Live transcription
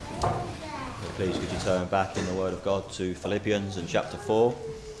please could you turn back in the Word of God to Philippians and chapter 4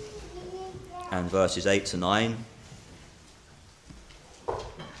 and verses 8 to 9. Well,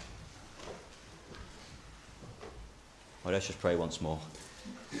 let's just pray once more.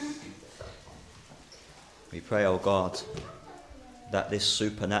 We pray, O God, that this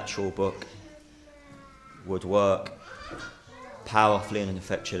supernatural book would work powerfully and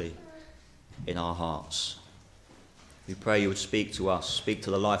effectually in our hearts. We pray you would speak to us, speak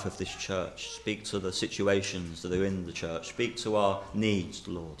to the life of this church, speak to the situations that are in the church, speak to our needs,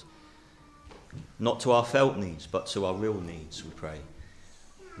 Lord. Not to our felt needs, but to our real needs, we pray.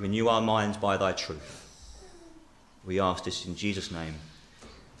 Renew our minds by thy truth. We ask this in Jesus' name.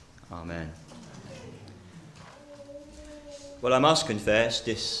 Amen. Well, I must confess,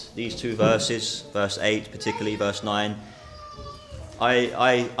 these two verses, verse 8, particularly verse 9,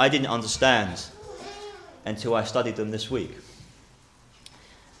 I didn't understand until I studied them this week.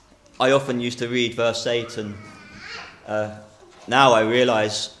 I often used to read verse 8 and now I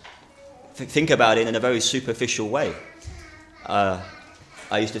realise, think about it in a very superficial way. I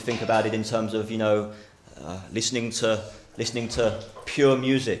used to think about it in terms of, listening to pure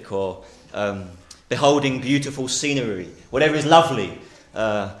music or beholding beautiful scenery, whatever is lovely,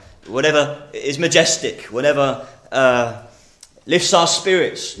 whatever is majestic, whatever lifts our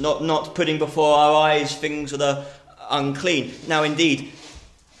spirits, not putting before our eyes things that are unclean. Now, indeed,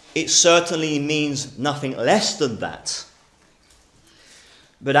 it certainly means nothing less than that.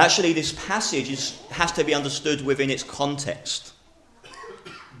 But actually, this passage has to be understood within its context.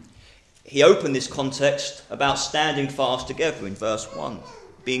 He opened this context about standing fast together in verse 1,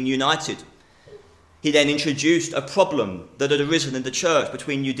 being united. He then introduced a problem that had arisen in the church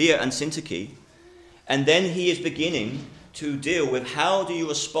between Judea and Syntyche. And then he is beginning to deal with how do you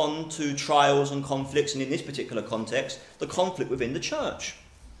respond to trials and conflicts, and in this particular context, the conflict within the church.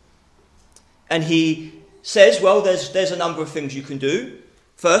 And he says, well, there's a number of things you can do.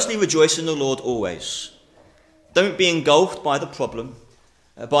 Firstly, rejoice in the Lord always. Don't be engulfed by the problem,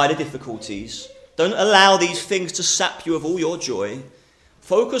 by the difficulties. Don't allow these things to sap you of all your joy.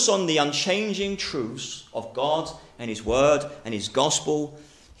 Focus on the unchanging truths of God and his word and his gospel.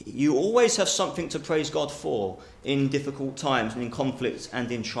 You always have something to praise God for in difficult times and in conflicts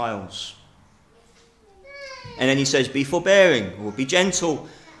and in trials. And then he says, be forbearing or be gentle.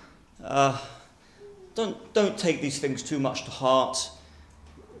 Don't take these things too much to heart.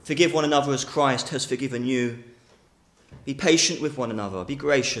 Forgive one another as Christ has forgiven you. Be patient with one another. Be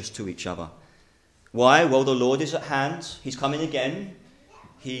gracious to each other. Why? Well, the Lord is at hand. He's coming again.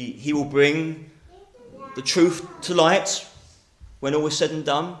 He will bring the truth to light when all is said and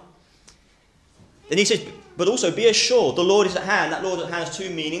done. Then he says, but also be assured, the Lord is at hand. That Lord at hand has two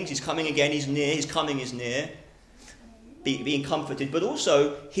meanings. He's coming again, he's near, his coming is near. Being comforted, but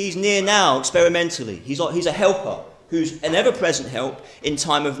also he's near now experimentally. He's a helper who's an ever-present help in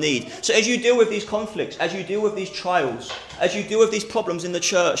time of need. So as you deal with these conflicts, as you deal with these trials, as you deal with these problems in the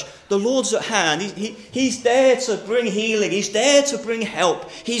church, the Lord's at hand. He's there to bring healing. He's there to bring help.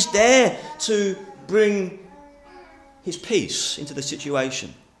 He's there to bring his peace into the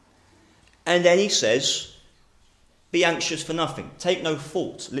situation. And then he says, be anxious for nothing. Take no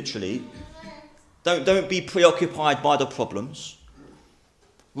thought, literally. Don't be preoccupied by the problems.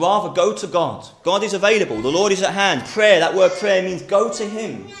 Rather, go to God. God is available. The Lord is at hand. Prayer, that word prayer means go to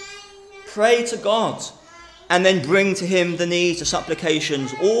him. Pray to God. And then bring to him the needs, the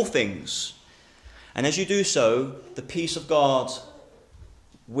supplications, all things. And as you do so, the peace of God,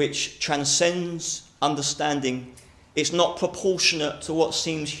 which transcends understanding, it's not proportionate to what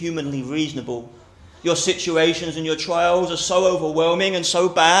seems humanly reasonable. Your situations and your trials are so overwhelming and so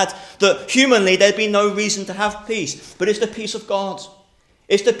bad that humanly there'd be no reason to have peace. But it's the peace of God.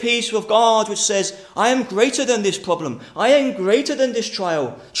 It's the peace of God which says, I am greater than this problem. I am greater than this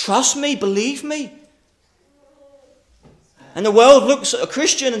trial. Trust me, believe me. And the world looks at a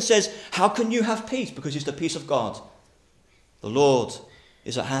Christian and says, how can you have peace? Because it's the peace of God. The Lord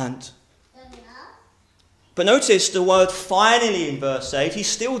is at hand. But notice the word finally in verse 8, he's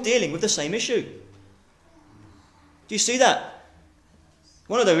still dealing with the same issue. Do you see that?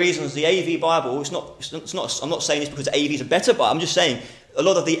 One of the reasons the AV Bible, it's not, I'm not saying this because AV is a better Bible, I'm just saying a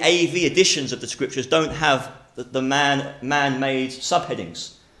lot of the AV editions of the scriptures don't have the man-made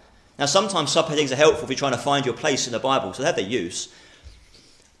subheadings. Now, sometimes subheadings are helpful if you're trying to find your place in the Bible, so they have their use.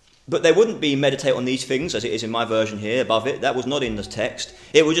 But they wouldn't be meditate on these things, as it is in my version here, above it. That was not in the text.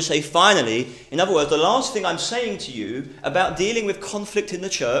 It would just say, finally, in other words, the last thing I'm saying to you about dealing with conflict in the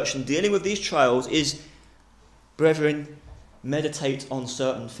church and dealing with these trials is, brethren, meditate on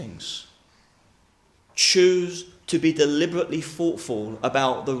certain things. Choose to be deliberately thoughtful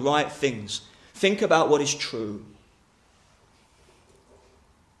about the right things. Think about what is true.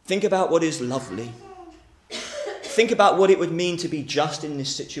 Think about what is lovely. Think about what it would mean to be just in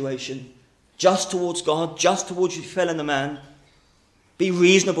this situation. Just towards God, just towards your fellow man. Be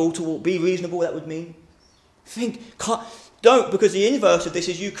reasonable, that would mean. Don't, because the inverse of this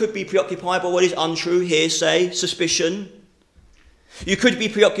is you could be preoccupied by what is untrue, hearsay, suspicion. You could be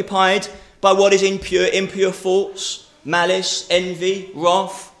preoccupied by what is impure thoughts, malice, envy,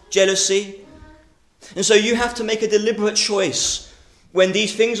 wrath, jealousy. And so you have to make a deliberate choice when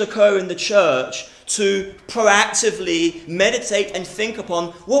these things occur in the church to proactively meditate and think upon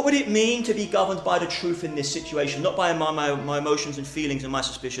what would it mean to be governed by the truth in this situation, not by my emotions and feelings and my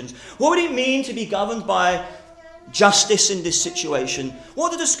suspicions. What would it mean to be governed by justice in this situation?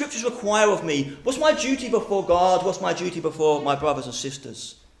 What do the scriptures require of me? What's my duty before God? What's my duty before my brothers and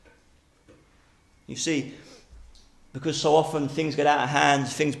sisters? You see, because so often things get out of hand,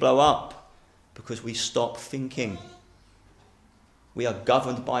 things blow up, because we stop thinking. We are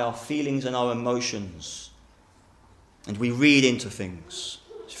governed by our feelings and our emotions, and we read into things.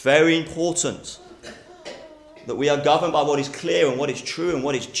 It's very important that we are governed by what is clear and what is true and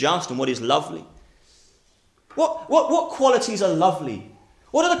what is just and what is lovely. What qualities are lovely?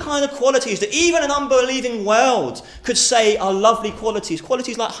 What are the kind of qualities that even an unbelieving world could say are lovely qualities?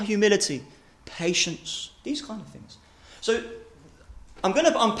 Qualities like humility, patience, these kind of things. So I'm going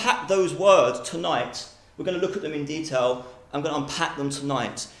to unpack those words tonight. We're going to look at them in detail. I'm going to unpack them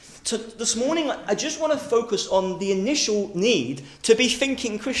tonight. So this morning, I just want to focus on the initial need to be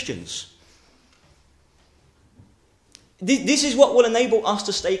thinking Christians. This is what will enable us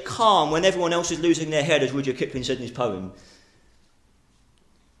to stay calm when everyone else is losing their head, as Rudyard Kipling said in his poem.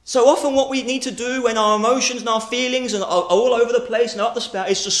 So often what we need to do when our emotions and our feelings are all over the place and up the spout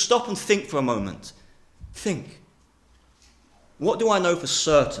is to stop and think for a moment. Think. What do I know for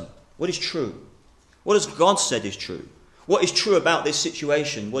certain? What is true? What has God said is true? What is true about this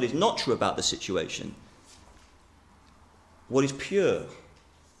situation? What is not true about the situation? What is pure?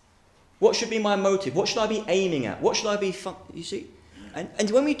 What should be my motive? What should I be aiming at? What should I be... You see?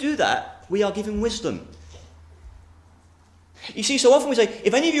 And when we do that, we are given wisdom. You see, so often we say,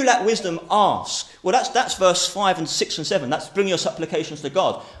 if any of you lack wisdom, ask. Well, that's verse 5 and 6 and 7. That's bring your supplications to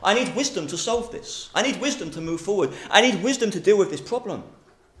God. I need wisdom to solve this. I need wisdom to move forward. I need wisdom to deal with this problem.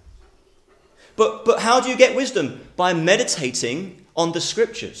 But how do you get wisdom? By meditating on the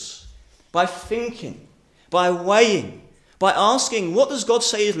scriptures. By thinking. By weighing. By asking, what does God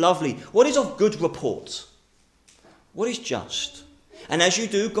say is lovely? What is of good report? What is just? And as you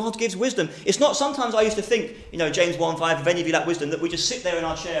do, God gives wisdom. It's not, sometimes I used to think, James 1:5, if any of you lack wisdom, that we just sit there in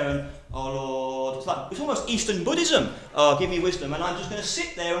our chair and, oh Lord, it's almost Eastern Buddhism. Oh, give me wisdom. And I'm just going to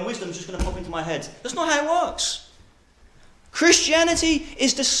sit there and wisdom's just going to pop into my head. That's not how it works. Christianity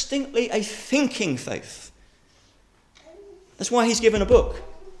is distinctly a thinking faith. That's why he's given a book.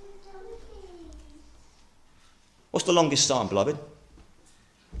 What's the longest psalm, beloved?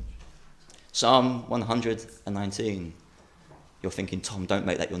 Psalm 119. You're thinking, Tom, don't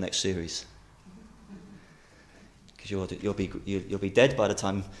make that your next series, because you'll be dead by the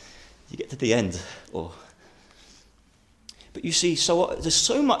time you get to the end. But you see, so there's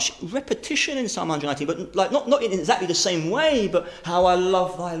so much repetition in Psalm 119, but not in exactly the same way. But how I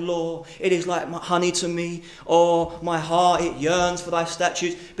love thy law; it is like honey to me. Or my heart, it yearns for thy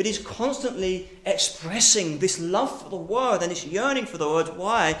statutes. But he's constantly expressing this love for the word and this yearning for the word.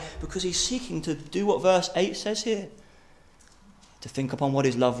 Why? Because he's seeking to do what verse 8 says here. To think upon what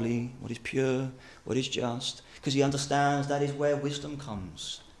is lovely, what is pure, what is just. Because he understands that is where wisdom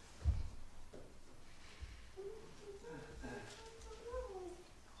comes.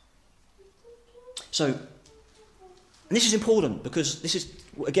 So, and this is important, because this is,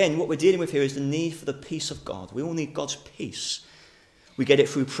 again, what we're dealing with here is the need for the peace of God. We all need God's peace. We get it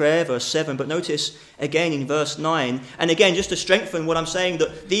through prayer, verse 7, but notice again in verse 9, and again just to strengthen what I'm saying,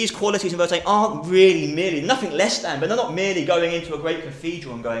 that these qualities in verse 8 aren't really merely, nothing less than, but they're not merely going into a great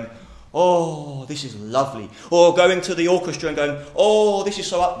cathedral and going, oh, this is lovely, or going to the orchestra and going, oh, this is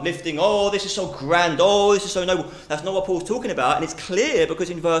so uplifting, oh, this is so grand, oh, this is so noble. That's not what Paul's talking about, and it's clear because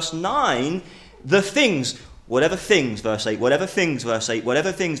in verse 9, the things, whatever things, verse 8, whatever things, verse 8,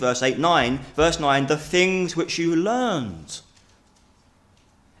 whatever things, verse 8, 9, verse 9, the things which you learned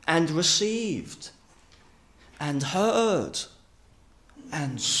and received and heard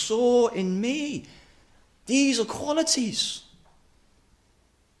and saw in me. These are qualities.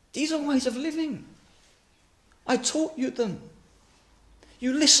 These are ways of living. I taught you them.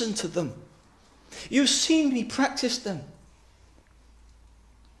 You listened to them. You've seen me practice them.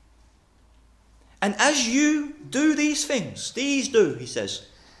 And as you do these things, these do, he says,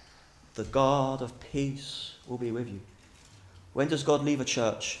 the God of peace will be with you. When does God leave a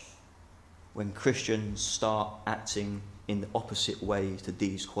church? When Christians start acting in the opposite way to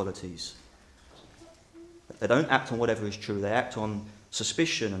these qualities. They don't act on whatever is true. They act on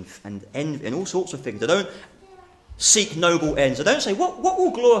suspicion and envy and all sorts of things. They don't seek noble ends. They don't say, what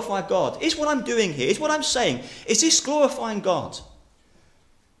will glorify God? Is what I'm doing here, is what I'm saying, is this glorifying God?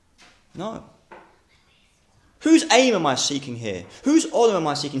 No. Whose aim am I seeking here? Whose honour am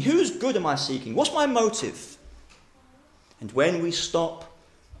I seeking? Whose good am I seeking? What's my motive? And when we stop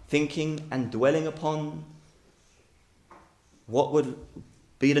thinking and dwelling upon what would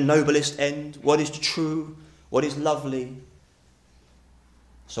be the noblest end, what is true, what is lovely,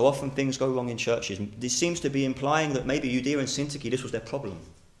 so often things go wrong in churches. This seems to be implying that maybe Judea and Syntyche, this was their problem.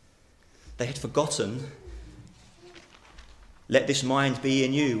 They had forgotten, let this mind be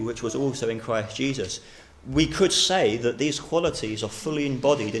in you, which was also in Christ Jesus. We could say that these qualities are fully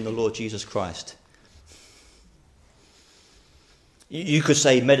embodied in the Lord Jesus Christ. You could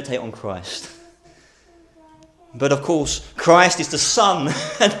say meditate on Christ. But of course, Christ is the sun,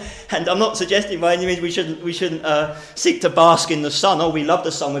 and I'm not suggesting by any means we shouldn't seek to bask in the sun. Oh, we love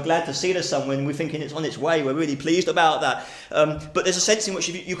the sun, we're glad to see the sun when we're thinking it's on its way, we're really pleased about that. But there's a sense in which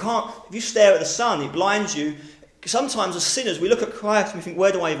if you stare at the sun, it blinds you. Sometimes as sinners, we look at Christ and we think,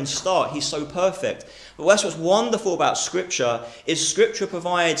 where do I even start? He's so perfect. But that's what's wonderful about Scripture, is Scripture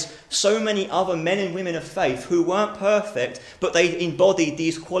provides so many other men and women of faith who weren't perfect, but they embodied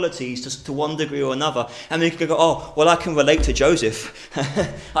these qualities to one degree or another. And then you can go, oh, well, I can relate to Joseph.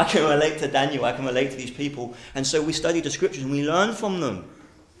 I can relate to Daniel. I can relate to these people. And so we study the Scriptures and we learn from them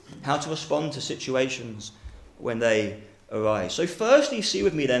how to respond to situations when they arise. So firstly, see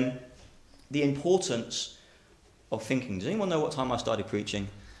with me then the importance of thinking. Does anyone know what time I started preaching?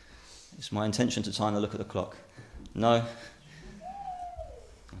 It's my intention to time to look at the clock. No?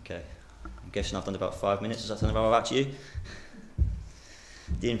 Okay. I'm guessing I've done about 5 minutes. Does that sound about right to you?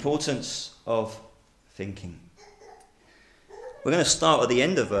 The importance of thinking. We're going to start at the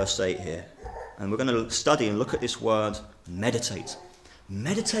end of verse 8 here. And we're going to study and look at this word, meditate.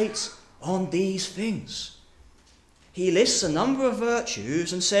 Meditate on these things. He lists a number of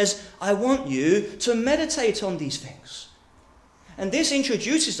virtues and says, I want you to meditate on these things. And this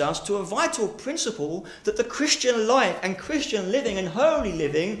introduces us to a vital principle that the Christian life and Christian living and holy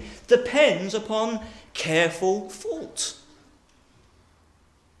living depends upon careful thought.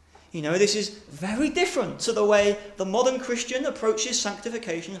 You know, this is very different to the way the modern Christian approaches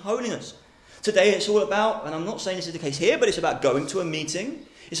sanctification and holiness. Today it's all about, and I'm not saying this is the case here, but it's about going to a meeting.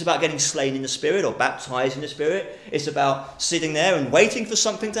 It's about getting slain in the Spirit or baptized in the Spirit. It's about sitting there and waiting for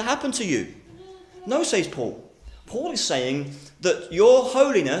something to happen to you. No, says Paul. Paul is saying that your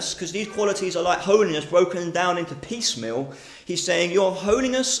holiness, because these qualities are like holiness broken down into piecemeal, he's saying your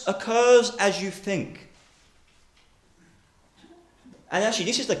holiness occurs as you think. And actually,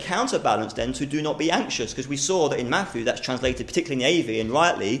 this is the counterbalance then to do not be anxious, because we saw that in Matthew that's translated, particularly in the AV and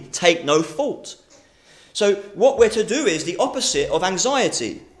rightly, take no thought. So what we're to do is the opposite of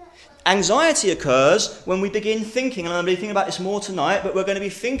anxiety. Anxiety occurs when we begin thinking, and I'm going to be thinking about this more tonight, but we're going to be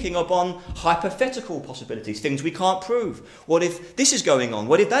thinking upon hypothetical possibilities, things we can't prove. What if this is going on?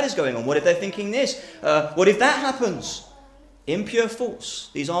 What if that is going on? What if they're thinking this? What if that happens? Impure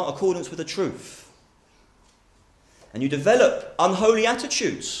thoughts. These aren't accordance with the truth. And you develop unholy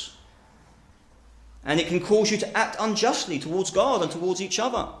attitudes. And it can cause you to act unjustly towards God and towards each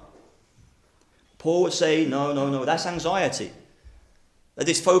other. Paul would say, no, that's anxiety. That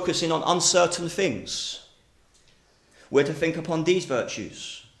is focusing on uncertain things. We're to think upon these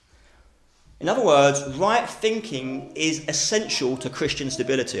virtues. In other words, right thinking is essential to Christian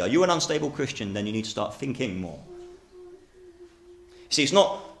stability. Are you an unstable Christian? Then you need to start thinking more. See, it's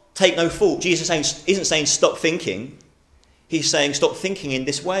not take no thought. Jesus isn't saying stop thinking. He's saying stop thinking in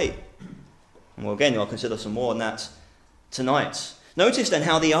this way. And well, again, I'll consider some more on that tonight. Notice then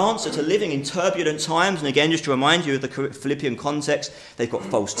how the answer to living in turbulent times, and again just to remind you of the Philippian context, they've got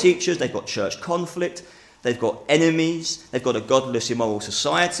false teachers, they've got church conflict, they've got enemies, they've got a godless, immoral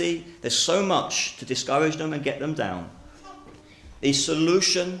society. There's so much to discourage them and get them down. The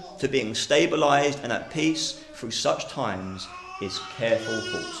solution to being stabilised and at peace through such times is careful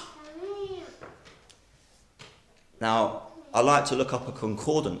thought. Now, I like to look up a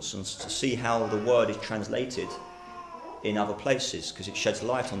concordance and to see how the word is translated in other places, because it sheds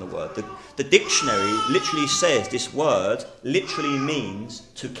light on the word. The dictionary literally says this word literally means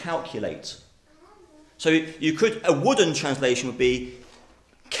to calculate. So a wooden translation would be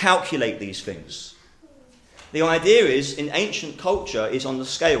calculate these things. The idea is, in ancient culture, is on the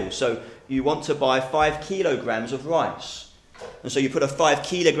scale. So you want to buy 5 kilograms of rice. And so you put a 5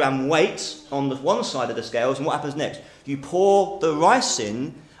 kilogram weight on the one side of the scales, and what happens next? You pour the rice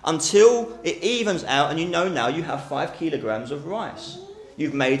in until it evens out, and you know now you have 5 kilograms of rice.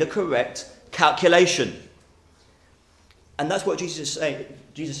 You've made a correct calculation. And that's what Jesus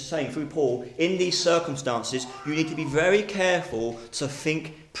is saying through Paul. In these circumstances, you need to be very careful to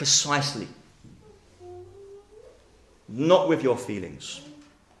think precisely. Not with your feelings.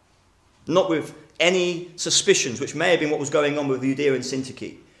 Not with any suspicions, which may have been what was going on with Judea and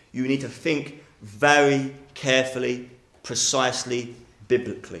Syntyche. You need to think very carefully, precisely,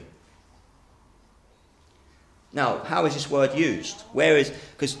 biblically. Now, how is this word used?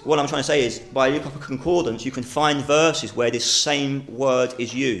 Because what I'm trying to say is, by looking up a concordance, you can find verses where this same word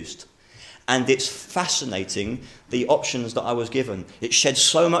is used. And it's fascinating, the options that I was given. It sheds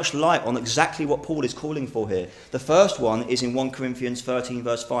so much light on exactly what Paul is calling for here. The first one is in 1 Corinthians 13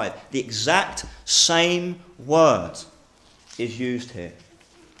 verse 5. The exact same word is used here.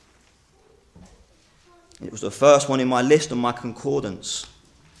 It was the first one in my list on my concordance.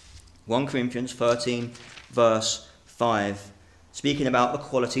 1 Corinthians 13 verse 5. Speaking about the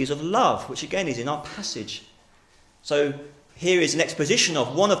qualities of love, which again is in our passage. So here is an exposition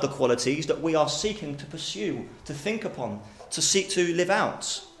of one of the qualities that we are seeking to pursue, to think upon, to seek to live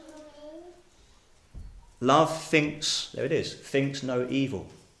out. Love thinks no evil.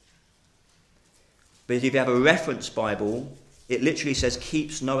 But if you have a reference Bible, it literally says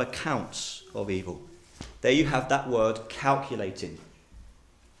keeps no accounts of evil. There you have that word, calculating.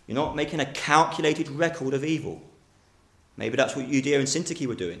 You're not making a calculated record of evil. Maybe that's what Judea and Syntyche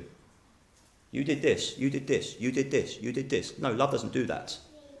were doing. You did this, you did this, you did this, you did this. No, love doesn't do that.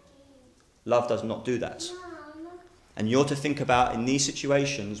 Love does not do that. And you're to think about, in these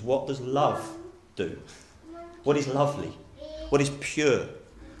situations, what does love do? What is lovely? What is pure?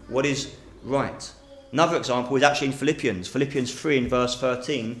 What is right? Another example is actually in Philippians 3 in verse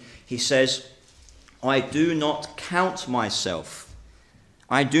 13. He says, I do not count myself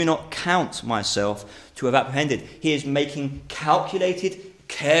to have apprehended. He is making calculated,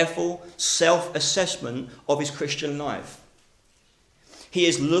 careful self-assessment of his Christian life. He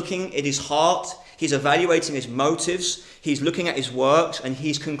is looking at his heart, he's evaluating his motives, he's looking at his works, and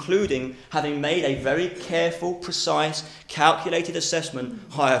he's concluding, having made a very careful, precise, calculated assessment,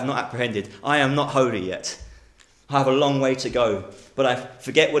 I have not apprehended. I am not holy yet. I have a long way to go, but I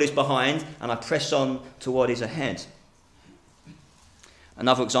forget what is behind and I press on to what is ahead.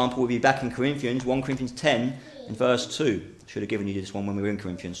 Another example would be back in Corinthians, 1 Corinthians 10 in verse 2. Should have given you this one when we were in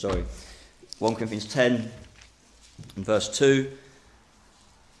Corinthians, sorry. 1 Corinthians 10 and verse 2.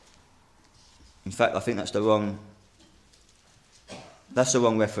 In fact, I think that's the wrong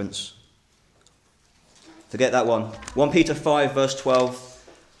reference. Forget that one. 1 Peter 5 verse 12.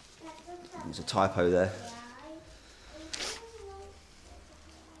 There's a typo there.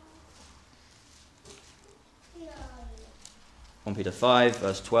 Peter 5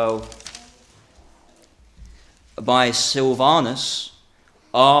 verse 12. By Silvanus,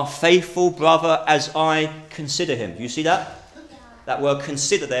 our faithful brother, as I consider him. Do you see that? That word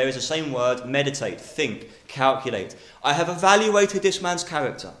consider there is the same word meditate, think, calculate. I have evaluated this man's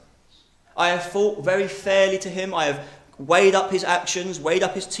character. I have thought very fairly to him. I have weighed up his actions, weighed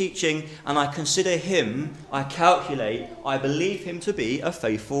up his teaching, and I consider him, I calculate, I believe him to be a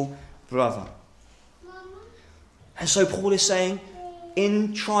faithful brother. And so Paul is saying,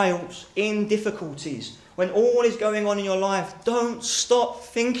 in trials, in difficulties, when all is going on in your life, don't stop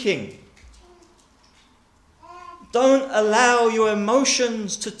thinking. Don't allow your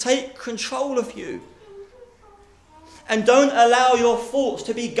emotions to take control of you. And don't allow your thoughts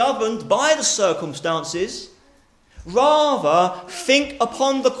to be governed by the circumstances. Rather, think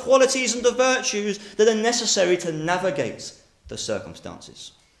upon the qualities and the virtues that are necessary to navigate the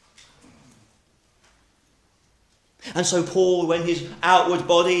circumstances. And so Paul, when his outward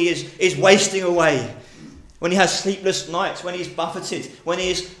body is wasting away, when he has sleepless nights, when he's buffeted, when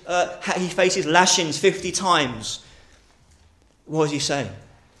he faces lashings 50 times, what does he say?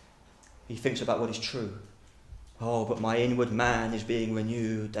 He thinks about what is true. Oh, but my inward man is being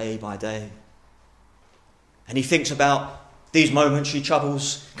renewed day by day. And he thinks about these momentary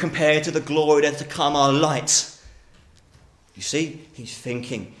troubles compared to the glory that to come, our light. You see, he's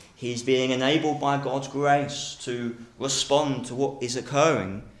thinking. He's being enabled by God's grace to respond to what is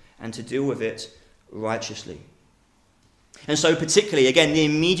occurring and to deal with it righteously. And so particularly, again, the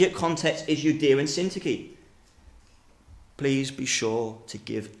immediate context is Judea and Syntyche. Please be sure to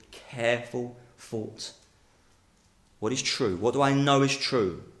give careful thought. What is true? What do I know is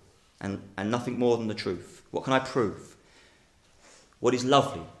true? And nothing more than the truth. What can I prove? What is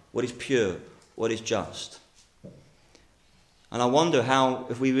lovely? What is pure? What is just? And I wonder how,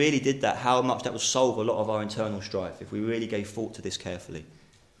 if we really did that, how much that would solve a lot of our internal strife, if we really gave thought to this carefully.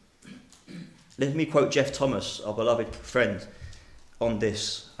 Let me quote Jeff Thomas, our beloved friend, on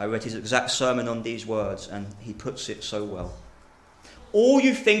this. I read his exact sermon on these words, and he puts it so well. All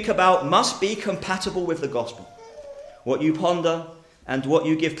you think about must be compatible with the gospel. What you ponder and what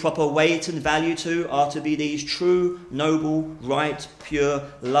you give proper weight and value to are to be these true, noble, right, pure,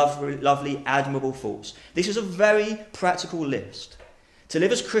 lovely, admirable thoughts. This is a very practical list. To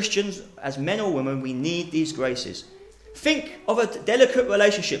live as Christians, as men or women, we need these graces. Think of a delicate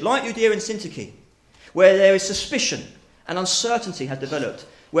relationship like Euodia and Syntyche, where there is suspicion and uncertainty has developed,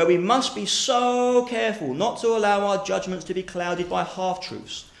 where we must be so careful not to allow our judgments to be clouded by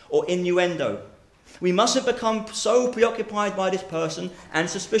half-truths or innuendo. We mustn't become so preoccupied by this person and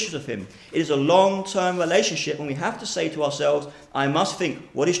suspicious of him. It is a long-term relationship, and we have to say to ourselves, I must think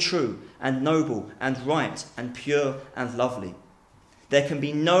what is true and noble and right and pure and lovely. There can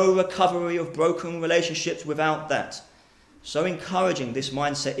be no recovery of broken relationships without that. So encouraging this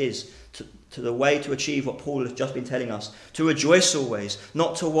mindset is to the way to achieve what Paul has just been telling us, to rejoice always,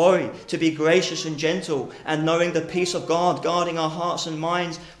 not to worry, to be gracious and gentle, and knowing the peace of God guarding our hearts and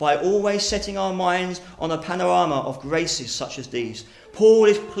minds by always setting our minds on a panorama of graces such as these. Paul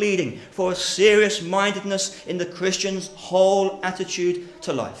is pleading for a serious mindedness in the Christian's whole attitude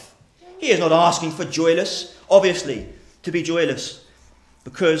to life. He is not asking for joyless, obviously, to be joyless,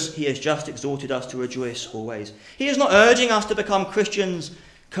 because he has just exhorted us to rejoice always. He is not urging us to become Christians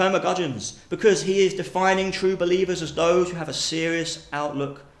curmudgeons, because he is defining true believers as those who have a serious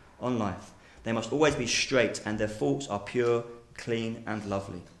outlook on life. They must always be straight, and their thoughts are pure, clean, and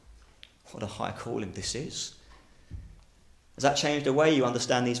lovely. What a high calling this is. Has that changed the way you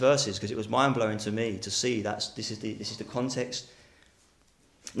understand these verses? Because it was mind-blowing to me to see that this is the context.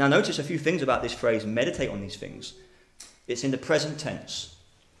 Now notice a few things about this phrase, meditate on these things. It's in the present tense,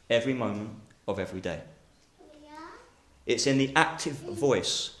 every moment of every day. It's in the active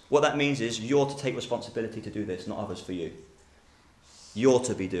voice. What that means is you're to take responsibility to do this, not others for you. You're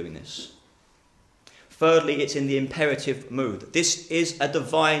to be doing this. Thirdly, it's in the imperative mood. This is a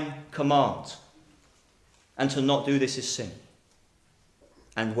divine command. And to not do this is sin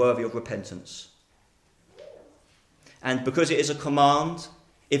and worthy of repentance. And because it is a command,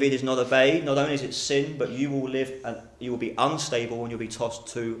 if it is not obeyed, not only is it sin, but you will be unstable and you'll be tossed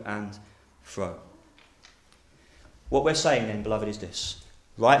to and fro. What we're saying then, beloved, is this.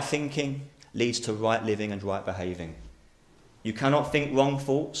 Right thinking leads to right living and right behaving. You cannot think wrong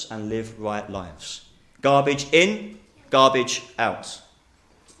thoughts and live right lives. Garbage in, garbage out.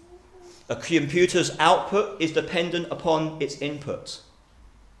 A computer's output is dependent upon its input.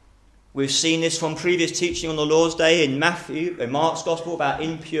 We've seen this from previous teaching on the Lord's Day in Mark's Gospel about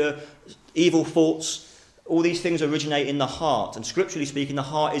impure, evil thoughts. All these things originate in the heart, and scripturally speaking, the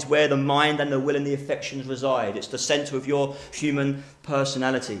heart is where the mind and the will and the affections reside. It's the centre of your human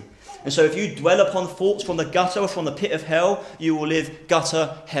personality. And so if you dwell upon thoughts from the gutter or from the pit of hell, you will live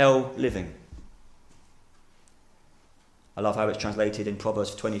gutter hell living. I love how it's translated in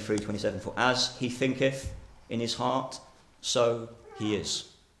Proverbs 23:27. For as he thinketh in his heart, so he is.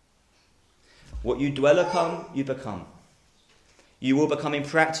 What you dwell upon, you become. You will become in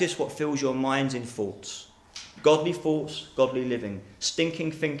practice what fills your minds in thoughts. Godly thoughts, godly living.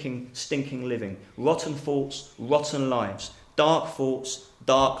 Stinking thinking, stinking living. Rotten thoughts, rotten lives. Dark thoughts,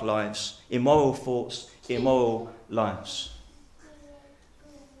 dark lives. Immoral thoughts, immoral lives.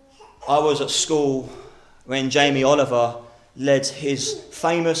 I was at school when Jamie Oliver led his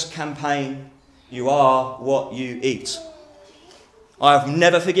famous campaign, You Are What You Eat. I've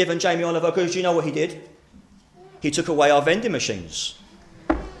never forgiven Jamie Oliver because you know what he did? He took away our vending machines.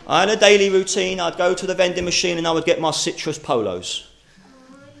 I had a daily routine. I'd go to the vending machine and I would get my citrus polos.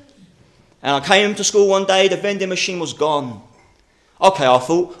 And I came to school one day, the vending machine was gone. Okay, I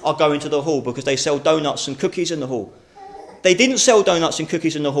thought I'll go into the hall because they sell donuts and cookies in the hall. They didn't sell donuts and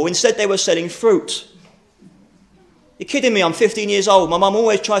cookies in the hall. Instead, they were selling fruit. You're kidding me, I'm 15 years old. My mum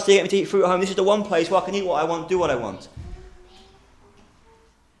always tries to get me to eat fruit at home. This is the one place where I can eat what I want, do what I want.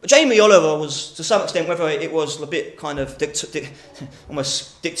 But Jamie Oliver was, to some extent, whether it was a bit kind of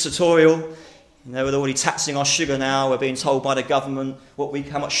almost dictatorial, you know, we're already taxing our sugar now, we're being told by the government what we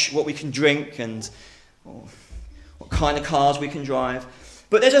can drink and what kind of cars we can drive.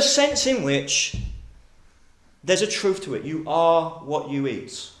 But there's a sense in which there's a truth to it. You are what you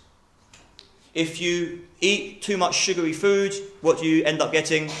eat. If you eat too much sugary food, what do you end up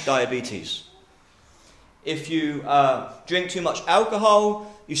getting? Diabetes. If you drink too much alcohol,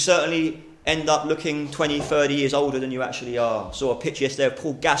 you certainly end up looking 20, 30 years older than you actually are. I saw a picture yesterday of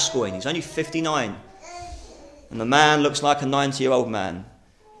Paul Gascoigne. He's only 59. and the man looks like a 90-year-old man.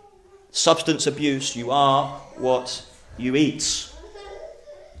 Substance abuse, you are what you eat.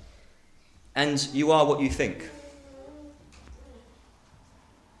 And you are what you think.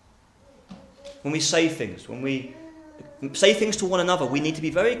 When we say things to one another, we need to be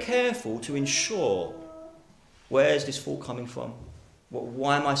very careful to ensure, where is this thought coming from?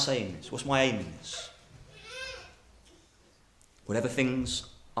 Why am I saying this? What's my aim in this? Whatever things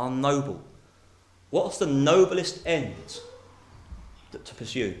are noble. What's the noblest end to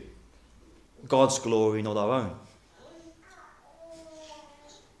pursue? God's glory, not our own.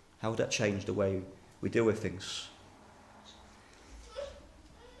 How would that change the way we deal with things?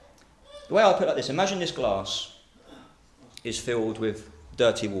 The way I put it like this, imagine this glass is filled with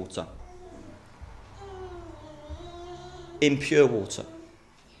dirty water. Impure water.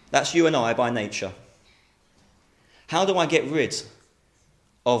 That's you and I by nature. How do I get rid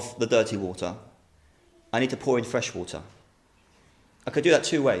of the dirty water? I need to pour in fresh water. I could do that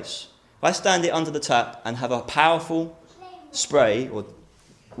two ways. If I stand it under the tap and have a powerful spray or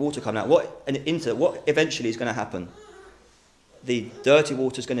water coming out, what eventually is going to happen? The dirty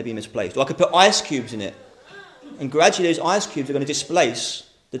water is going to be misplaced. Or I could put ice cubes in it, and gradually those ice cubes are going to displace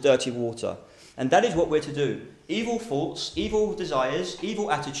the dirty water. And that is what we're to do. Evil thoughts, evil desires,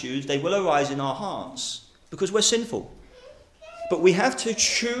 evil attitudes, they will arise in our hearts because we're sinful. But we have to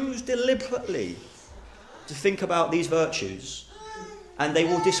choose deliberately to think about these virtues, and they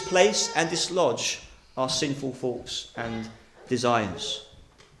will displace and dislodge our sinful thoughts and desires.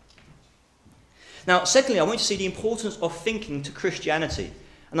 Now, secondly, I want you to see the importance of thinking to Christianity.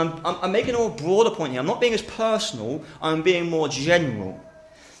 And I'm making a more broader point here. I'm not being as personal, I'm being more general.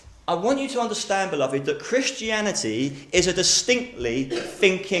 I want you to understand, beloved, that Christianity is a distinctly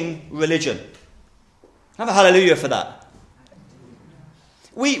thinking religion. Have a hallelujah for that.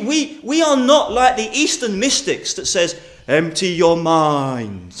 We are not like the Eastern mystics that says, empty your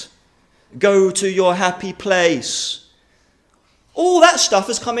mind, go to your happy place. All that stuff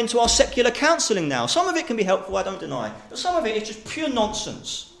has come into our secular counselling now. Some of it can be helpful, I don't deny. But some of it is just pure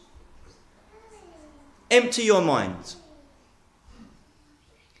nonsense. Empty your mind.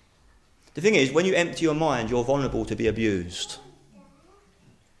 The thing is, when you empty your mind, you're vulnerable to be abused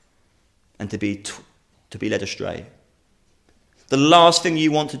and to be led astray. The last thing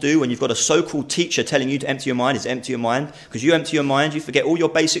you want to do when you've got a so-called teacher telling you to empty your mind is empty your mind, because you empty your mind, you forget all your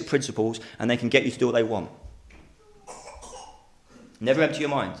basic principles, and they can get you to do what they want. Never empty your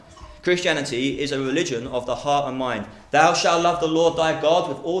mind. Christianity is a religion of the heart and mind. Thou shalt love the Lord thy God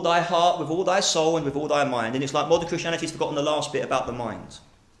with all thy heart, with all thy soul, and with all thy mind. And it's like modern Christianity has forgotten the last bit about the mind.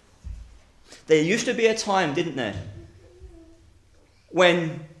 There used to be a time, didn't there,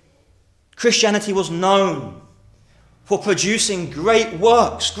 when Christianity was known for producing great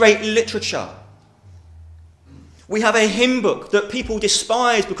works, great literature. We have a hymn book that people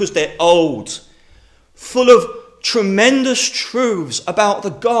despise because they're old, full of tremendous truths about the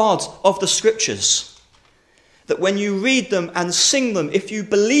God of the Scriptures, that when you read them and sing them, if you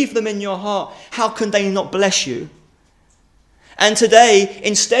believe them in your heart, how can they not bless you? And today,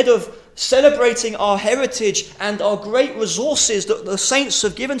 instead of celebrating our heritage and our great resources that the saints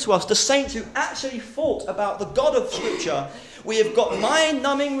have given to us, the saints who actually thought about the God of Scripture, we have got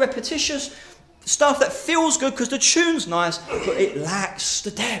mind-numbing, repetitious stuff that feels good because the tune's nice, but it lacks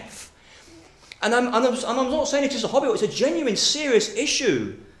the depth. And I'm not saying it's just a hobby, it's a genuine, serious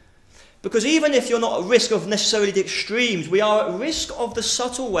issue. Because even if you're not at risk of necessarily the extremes, we are at risk of the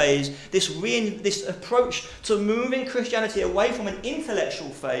subtle ways, this approach to moving Christianity away from an intellectual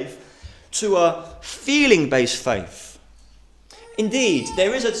faith to a feeling-based faith. Indeed,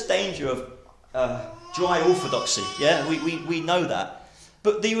 there is a danger of dry orthodoxy. Yeah, we know that.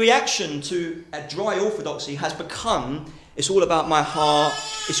 But the reaction to a dry orthodoxy has become, it's all about my heart,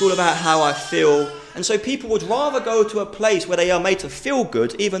 it's all about how I feel. And so people would rather go to a place where they are made to feel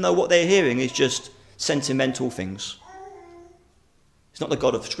good, even though what they're hearing is just sentimental things. It's not the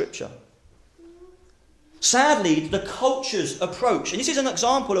God of Scripture. Sadly, the culture's approach, and this is an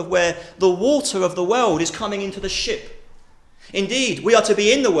example of where the water of the world is coming into the ship. Indeed, we are to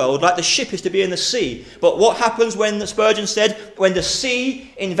be in the world like the ship is to be in the sea. But what happens when Spurgeon said, when the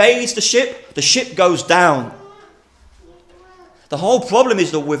sea invades the ship goes down. The whole problem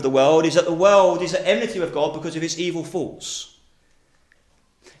with the world is that the world is at enmity with God because of its evil thoughts.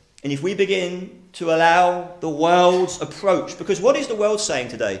 And if we begin to allow the world's approach, because what is the world saying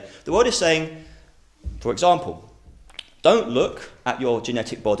today? The world is saying, for example, don't look at your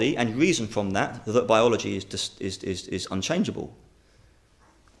genetic body and reason from that biology is unchangeable.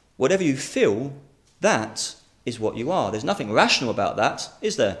 Whatever you feel, that is what you are. There's nothing rational about that,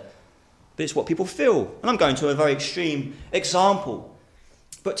 is there? but it's what people feel. And I'm going to a very extreme example.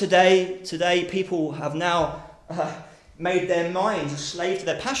 But today people have now made their minds a slave to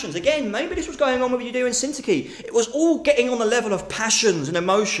their passions. Again, maybe this was going on with Judea and Syntyche. It was all getting on the level of passions and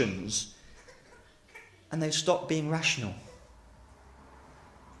emotions. And they stopped being rational.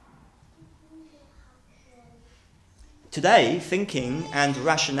 Today, thinking and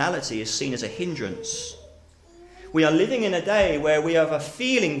rationality is seen as a hindrance. We are living in a day where we have a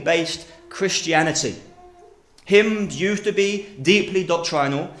feeling-based Christianity. Hymns used to be deeply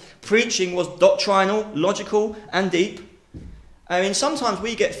doctrinal. Preaching was doctrinal, logical, and deep. I mean, sometimes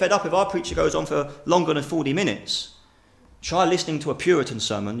we get fed up if our preacher goes on for longer than 40 minutes. Try listening to a Puritan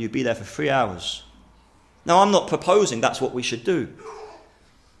sermon, you'd be there for 3 hours. Now, I'm not proposing that's what we should do.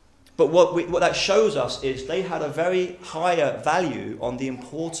 But what that shows us is they had a very higher value on the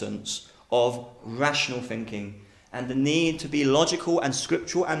importance of rational thinking and the need to be logical and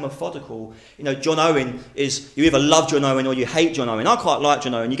scriptural and methodical. You know, John Owen is, you either love John Owen or you hate John Owen. I quite like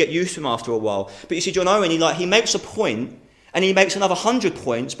John Owen. You get used to him after a while. But you see, John Owen, he makes a point and he makes another 100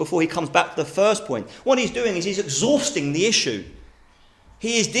 points before he comes back to the first point. What he's doing is he's exhausting the issue.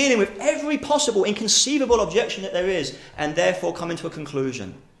 He is dealing with every possible, inconceivable objection that there is and therefore coming to a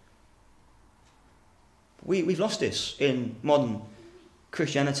conclusion. We've lost this in modern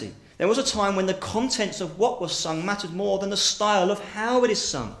Christianity. There was a time when the contents of what was sung mattered more than the style of how it is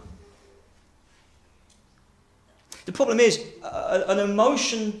sung. The problem is, an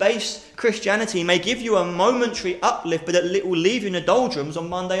emotion-based Christianity may give you a momentary uplift, but it will leave you in the doldrums on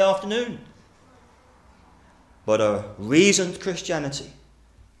Monday afternoon. But a reasoned Christianity,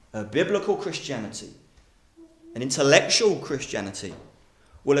 a biblical Christianity, an intellectual Christianity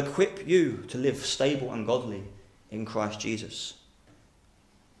will equip you to live stable and godly in Christ Jesus.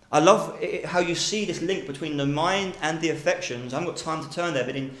 I love how you see this link between the mind and the affections. I haven't got time to turn there,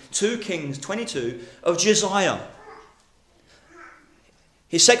 but in 2 Kings 22 of Josiah,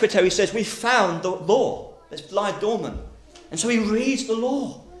 his secretary says, we found the law that's lie dormant. And so he reads the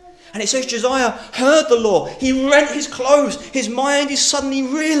law. And it says Josiah heard the law. He rent his clothes. His mind is suddenly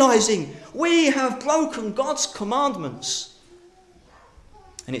realizing, we have broken God's commandments.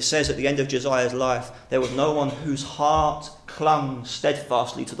 And it says at the end of Josiah's life, there was no one whose heart clung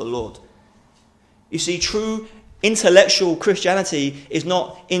steadfastly to the Lord. You see, true intellectual Christianity is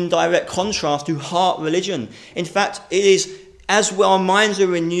not in direct contrast to heart religion. In fact, it is as our minds are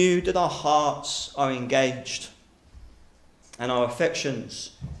renewed that our hearts are engaged and our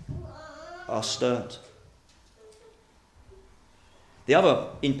affections are stirred. The other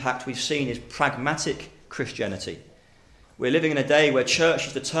impact we've seen is pragmatic Christianity. We're living in a day where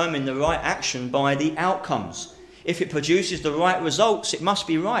churches determine the right action by the outcomes. If it produces the right results, it must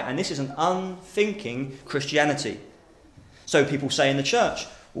be right. And this is an unthinking Christianity. So people say in the church,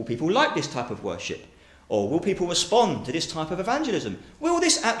 will people like this type of worship? Or will people respond to this type of evangelism? Will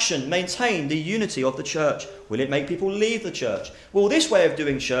this action maintain the unity of the church? Will it make people leave the church? Will this way of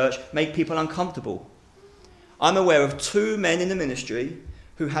doing church make people uncomfortable? I'm aware of 2 men in the ministry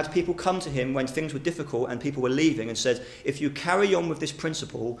who had people come to him when things were difficult and people were leaving and said, if you carry on with this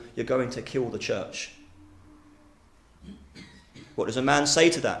principle, you're going to kill the church. What does a man say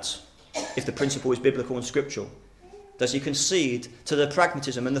to that if the principle is biblical and scriptural? Does he concede to the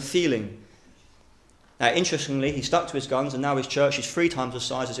pragmatism and the feeling? Now, interestingly, he stuck to his guns and now his church is 3 times the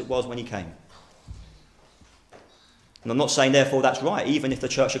size as it was when he came. And I'm not saying, therefore, that's right. Even if the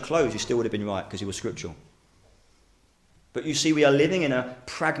church had closed, he still would have been right because he was scriptural. But you see, we are living in a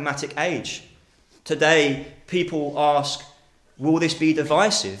pragmatic age. Today, people ask, will this be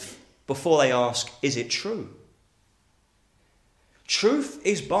divisive? Before they ask, is it true? Truth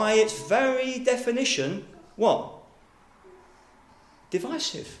is by its very definition, what?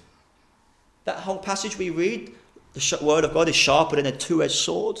 Divisive. That whole passage we read, the word of God is sharper than a 2-edged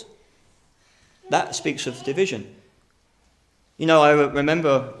sword. That speaks of division. You know, I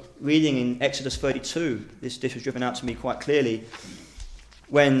remember reading in Exodus 32, this was driven out to me quite clearly,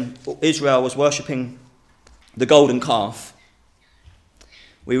 when Israel was worshipping the golden calf.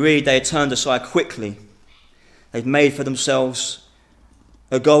 We read they had turned aside quickly. They'd made for themselves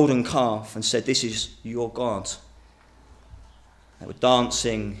a golden calf and said, this is your God. They were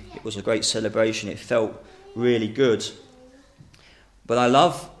dancing. It was a great celebration. It felt really good. But I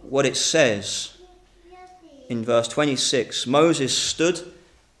love what it says in verse 26. Moses stood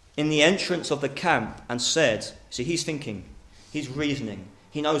in the entrance of the camp and said, see, he's thinking, he's reasoning,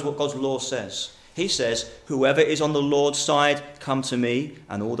 he knows what God's law says. He says, whoever is on the Lord's side, come to me.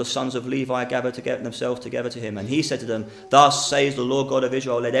 And all the sons of Levi gathered themselves together to him. And he said to them, thus says the Lord God of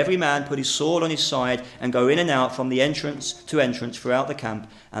Israel, let every man put his sword on his side and go in and out from the entrance to entrance throughout the camp.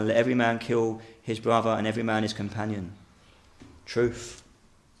 And let every man kill his brother and every man his companion. Truth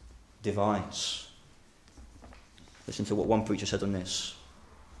divides. Listen to what one preacher said on this.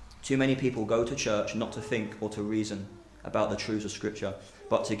 Too many people go to church not to think or to reason about the truths of Scripture,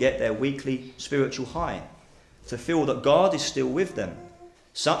 but to get their weekly spiritual high, to feel that God is still with them.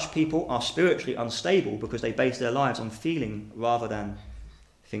 Such people are spiritually unstable because they base their lives on feeling rather than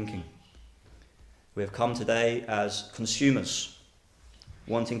thinking. We have come today as consumers,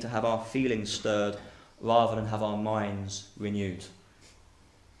 wanting to have our feelings stirred rather than have our minds renewed.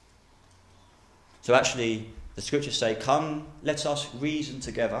 So actually, the Scriptures say, come, let us reason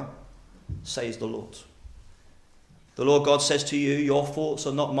together, says the Lord. The Lord God says to you, your thoughts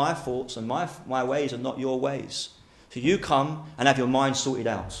are not my thoughts, and my ways are not your ways. So you come and have your mind sorted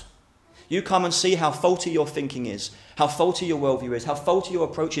out. You come and see how faulty your thinking is, how faulty your worldview is, how faulty your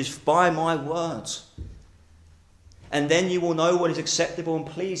approach is by my words. And then you will know what is acceptable and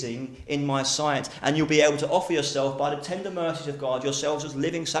pleasing in my sight, and you'll be able to offer yourself by the tender mercies of God, yourselves as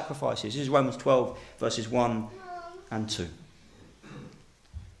living sacrifices. This is Romans 12, verses 1 and 2.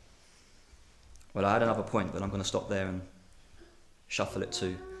 Well, I had another point, but I'm going to stop there and shuffle it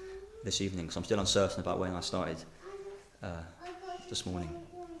to this evening, because I'm still uncertain about when I started this morning.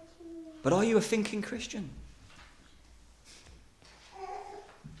 But are you a thinking Christian?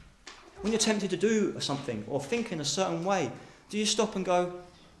 When you're tempted to do something or think in a certain way, do you stop and go,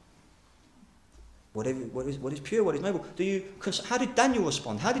 what is pure, what is noble? How did Daniel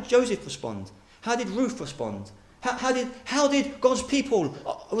respond? How did Joseph respond? How did Ruth respond? How did God's people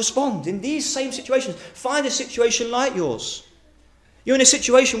respond in these same situations? Find a situation like yours. You're in a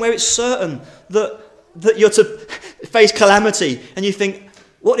situation where it's certain that you're to face calamity, and you think,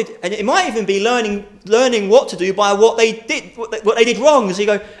 and it might even be learning what to do by what they did wrong. So you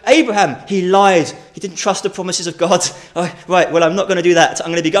go, Abraham, he lied. He didn't trust the promises of God. Oh, right, well, I'm not going to do that. I'm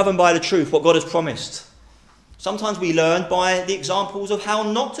going to be governed by the truth, what God has promised. Sometimes we learn by the examples of how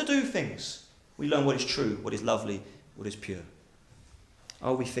not to do things. We learn what is true, what is lovely, what is pure.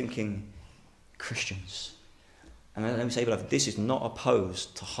 Are we thinking Christians? And let me say, beloved, this is not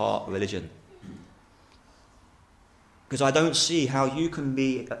opposed to heart religion. Because I don't see how you can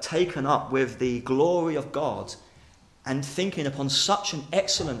be taken up with the glory of God and thinking upon such an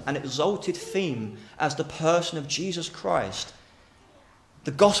excellent and exalted theme as the person of Jesus Christ,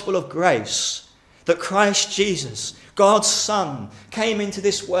 the gospel of grace, that Christ Jesus, God's Son, came into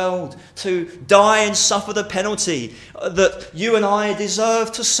this world to die and suffer the penalty that you and I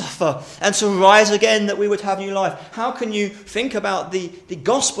deserve to suffer, and to rise again that we would have new life. How can you think about the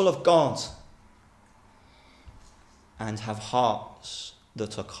gospel of God and have hearts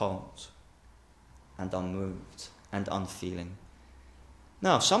that are cold and unmoved and unfeeling?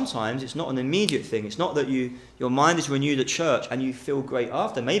 Now, sometimes it's not an immediate thing. It's not that your mind is renewed at church and you feel great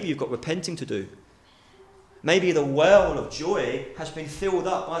after. Maybe you've got repenting to do. Maybe the well of joy has been filled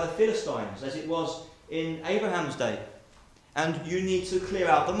up by the Philistines, as it was in Abraham's day. And you need to clear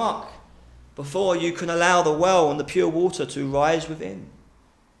out the muck before you can allow the well and the pure water to rise within.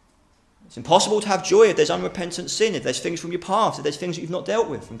 It's impossible to have joy if there's unrepentant sin, if there's things from your past, if there's things that you've not dealt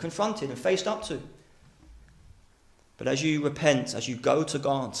with and confronted and faced up to. But as you repent, as you go to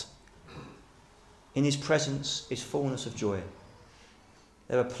God, in his presence is fullness of joy.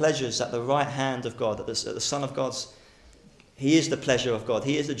 There are pleasures at the right hand of God, at the Son of God's. He is the pleasure of God.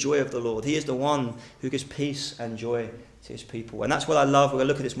 He is the joy of the Lord. He is the one who gives peace and joy to his people. And that's what I love. We're going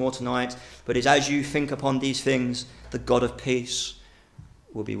to look at this more tonight. But it's as you think upon these things, the God of peace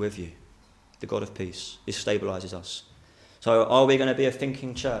will be with you. The God of peace. It stabilizes us. So are we going to be a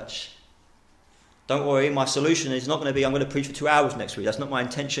thinking church? Don't worry, my solution is not going to be I'm going to preach for 2 hours next week. That's not my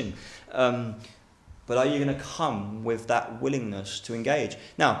intention. But are you going to come with that willingness to engage?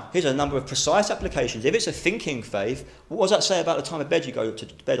 Now, here's a number of precise applications. If it's a thinking faith, what does that say about the time of bed you go to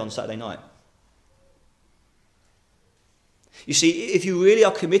bed on Saturday night? You see, if you really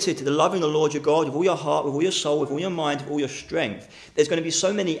are committed to loving the Lord your God with all your heart, with all your soul, with all your mind, with all your strength, there's going to be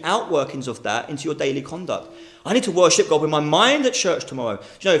so many outworkings of that into your daily conduct. I need to worship God with my mind at church tomorrow.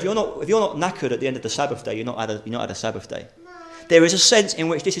 You know, if you're not knackered at the end of the Sabbath day, you're not at a Sabbath day. There is a sense in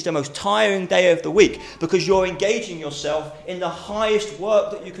which this is the most tiring day of the week because you're engaging yourself in the highest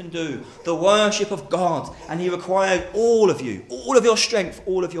work that you can do, the worship of God, and he required all of you, all of your strength,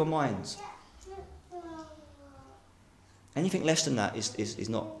 all of your minds. Anything less than that is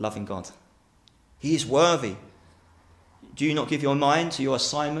not loving God. He is worthy. Do you not give your mind to your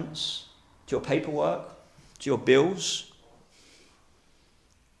assignments, To your paperwork? To your bills?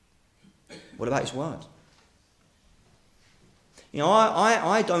 What about his word?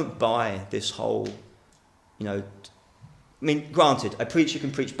 I don't buy this whole, granted, a preacher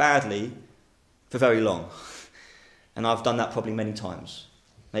can preach badly for very long. And I've done that probably many times.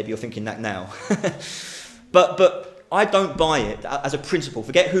 Maybe you're thinking that now. But I don't buy it as a principle.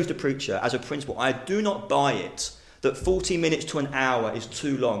 Forget who's the preacher. As a principle, I do not buy it that 40 minutes to an hour is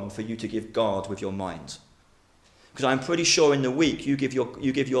too long for you to give God with your mind. Because I'm pretty sure in the week you give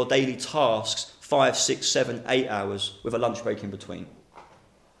your daily tasks 5, 6, 7, 8 hours with a lunch break in between.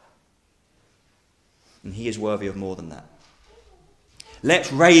 And he is worthy of more than that.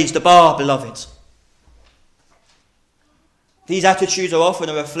 Let's raise the bar, beloved. These attitudes are often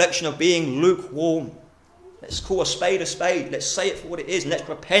a reflection of being lukewarm. Let's call a spade a spade. Let's say it for what it is. And let's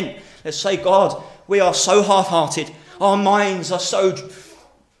repent. Let's say, God, we are so half-hearted. Our minds are so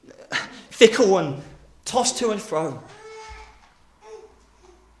fickle and tossed to and fro.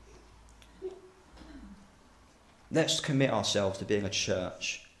 Let's commit ourselves to being a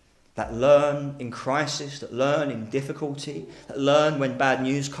church that learn in crisis, that learn in difficulty, that learn when bad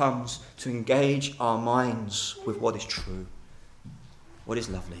news comes to engage our minds with what is true, what is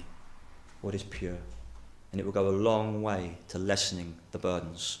lovely, what is pure. And it will go a long way to lessening the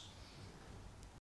burdens